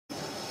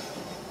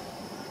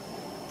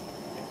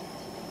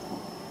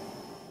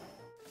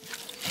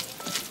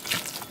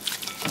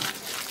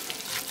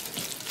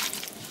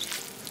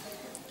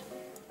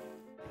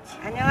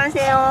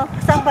안녕하세요.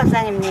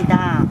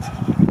 허상밥상입니다.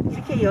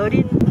 이렇게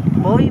여린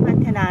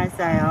머위밭에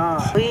나왔어요.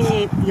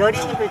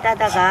 여린잎을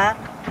따다가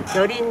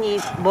여린잎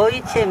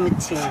머위대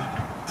무침,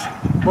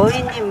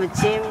 머위잎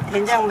무침,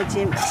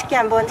 된장무침 맛있게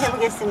한번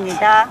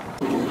해보겠습니다.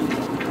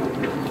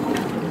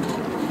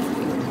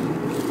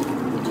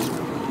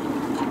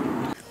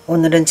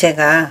 오늘은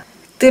제가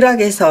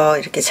뜰악에서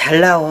이렇게 잘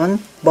나온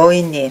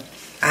머위잎,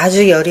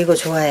 아주 여리고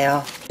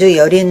좋아요. 아주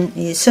여린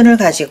이 순을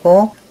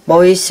가지고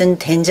머위 쓴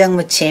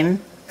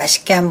된장무침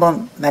맛있게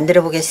한번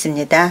만들어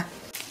보겠습니다.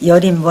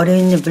 여린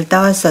머위잎을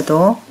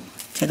따왔어도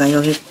제가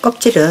여기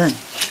껍질은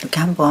이렇게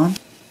한번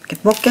이렇게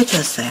벗겨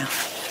주었어요.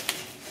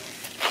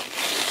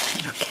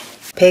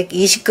 이렇게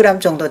 120g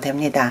정도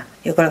됩니다.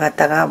 이걸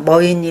갖다가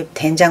머위잎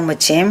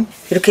된장무침,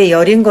 이렇게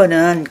여린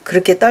거는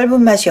그렇게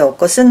떫은 맛이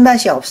없고 쓴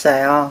맛이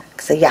없어요.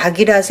 그래서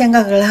약이라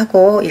생각을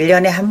하고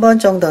 1년에 한 번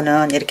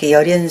정도는 이렇게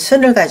여린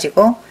순을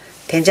가지고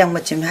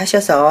된장무침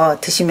하셔서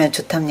드시면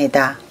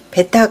좋답니다.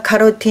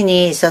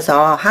 베타카로틴이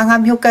있어서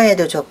항암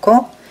효과에도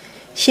좋고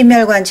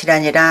심혈관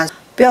질환이랑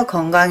뼈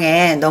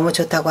건강에 너무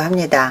좋다고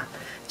합니다.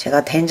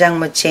 제가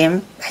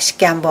된장무침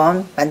맛있게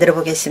한번 만들어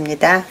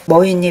보겠습니다.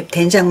 머위잎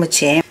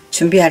된장무침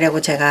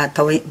준비하려고 제가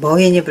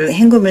머위잎을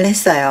헹굼을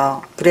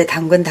했어요. 물에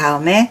담근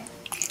다음에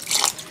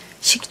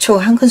식초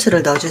한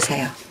큰술을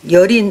넣어주세요.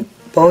 여린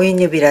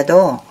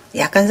머위잎이라도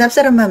약간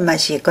쌉싸름한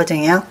맛이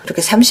있거든요.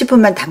 이렇게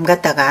 30분만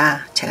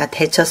담갔다가 제가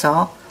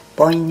데쳐서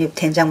머위잎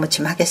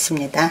된장무침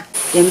하겠습니다.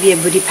 냄비에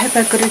물이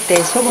팔팔 끓을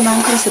때 소금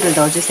한 큰술을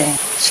넣어주세요.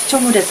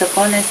 식초물에서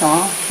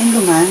꺼내서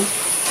헹굼한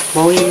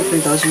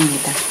머위잎을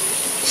넣어줍니다.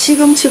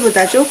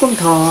 시금치보다 조금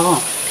더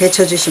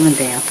데쳐주시면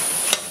돼요.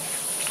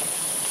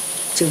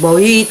 지금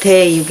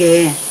머위대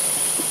이게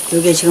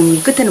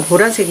지금 끝에는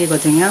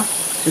보라색이거든요.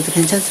 그래도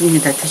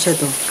괜찮습니다.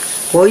 드셔도.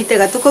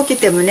 머위대가 두껍기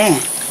때문에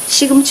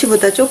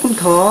시금치보다 조금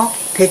더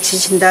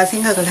데치신다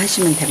생각을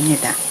하시면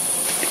됩니다.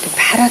 이렇게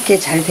파랗게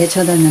잘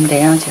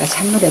데쳐놨는데요. 제가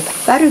찬물에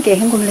빠르게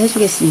헹굼을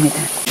해주겠습니다.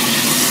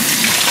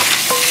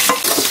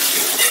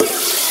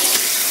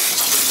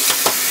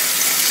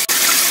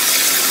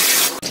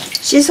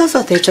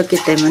 씻어서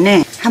데쳤기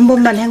때문에 한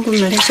번만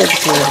헹굼을 하셔도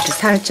돼요. 이렇게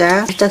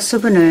살짝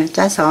수분을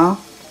짜서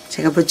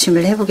제가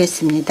무침을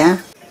해보겠습니다.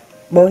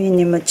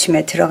 머위잎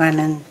무침에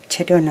들어가는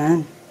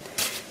재료는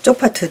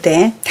쪽파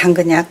 2대,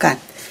 당근 약간,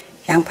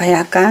 양파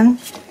약간,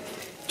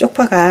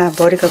 쪽파가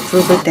머리가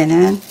굵을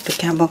때는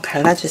이렇게 한번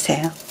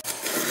갈라주세요.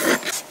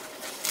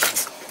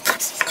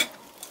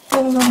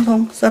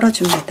 송송송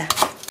썰어줍니다.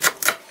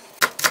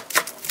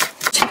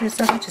 채를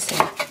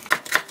썰어주세요.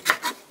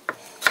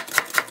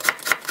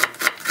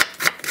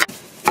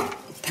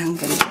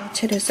 당근도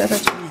채를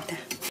썰어줍니다.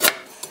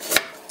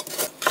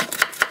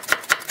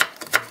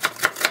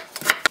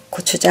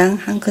 고추장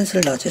한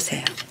큰술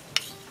넣어주세요.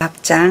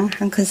 밥장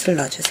한 큰술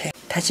넣어주세요.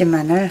 다진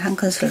마늘 한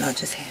큰술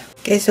넣어주세요.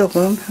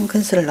 깨소금 한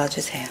큰술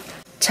넣어주세요.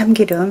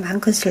 참기름 한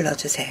큰술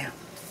넣어주세요.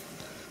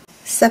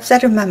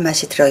 쌉싸름한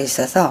맛이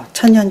들어있어서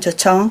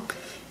천연조청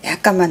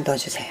약간만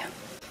넣어주세요.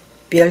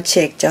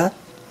 멸치 액젓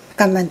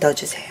약간만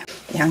넣어주세요.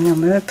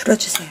 양념을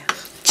풀어주세요.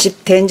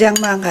 집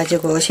된장만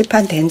가지고,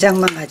 시판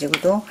된장만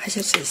가지고도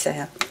하실 수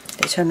있어요.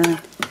 근데 저는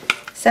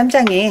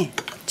쌈장이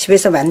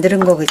집에서 만드는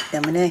거기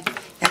때문에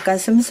약간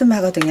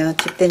슴슴하거든요.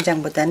 집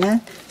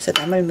된장보다는. 그래서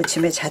나물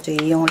무침에 자주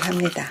이용을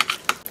합니다.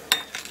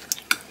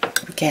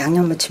 이렇게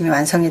양념 무침이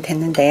완성이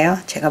됐는데요.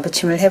 제가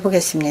무침을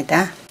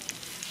해보겠습니다.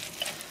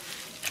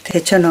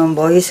 데쳐놓은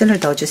머위순을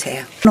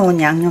넣어주세요. 넣은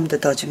양념도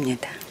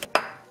넣어줍니다.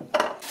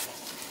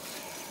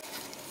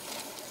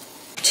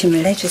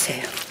 무침을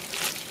해주세요.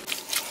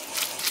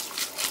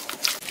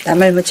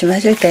 나물 무침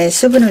하실 때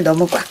수분을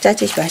너무 꽉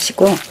짜지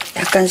마시고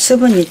약간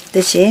수분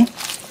있듯이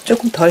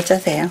조금 덜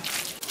짜세요.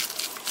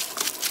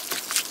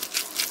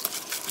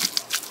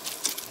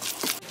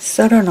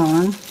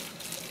 썰어놓은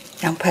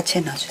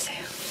양파채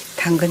넣어주세요.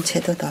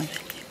 당근채도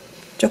넣어주세요.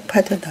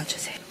 쪽파도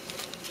넣어주세요.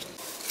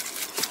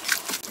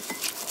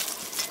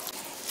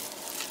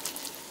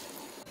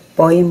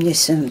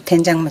 머위잎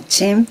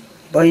된장무침,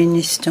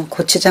 머위잎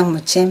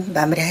고추장무침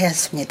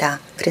마무리하였습니다.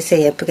 그래서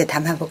예쁘게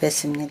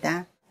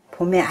담아보겠습니다.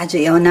 봄에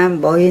아주 연한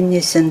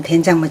머위잎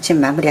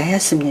된장무침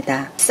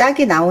마무리하였습니다.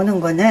 싹이 나오는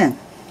거는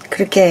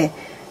그렇게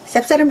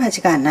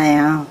쌉싸름하지가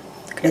않아요.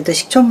 그래도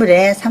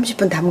식초물에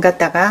 30분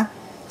담갔다가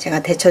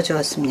제가 데쳐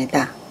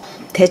주었습니다.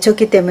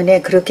 데쳤기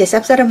때문에 그렇게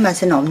쌉싸름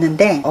맛은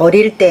없는데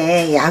어릴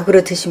때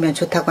약으로 드시면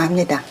좋다고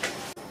합니다.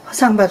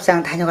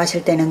 허상밥상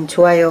다녀가실 때는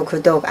좋아요,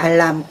 구독,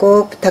 알람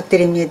꼭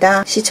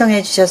부탁드립니다.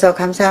 시청해 주셔서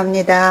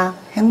감사합니다.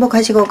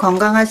 행복하시고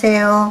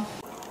건강하세요.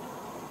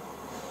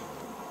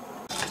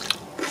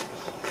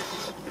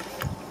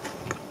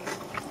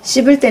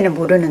 씹을 때는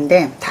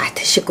모르는데 다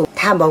드시고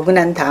다 먹고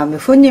난 다음에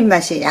후잎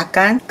맛이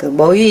약간 그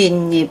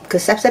머위잎 그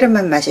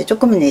쌉싸름한 맛이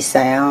조금은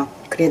있어요.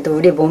 그래도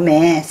우리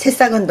몸에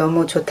새싹은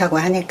너무 좋다고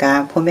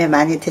하니까 봄에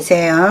많이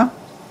드세요.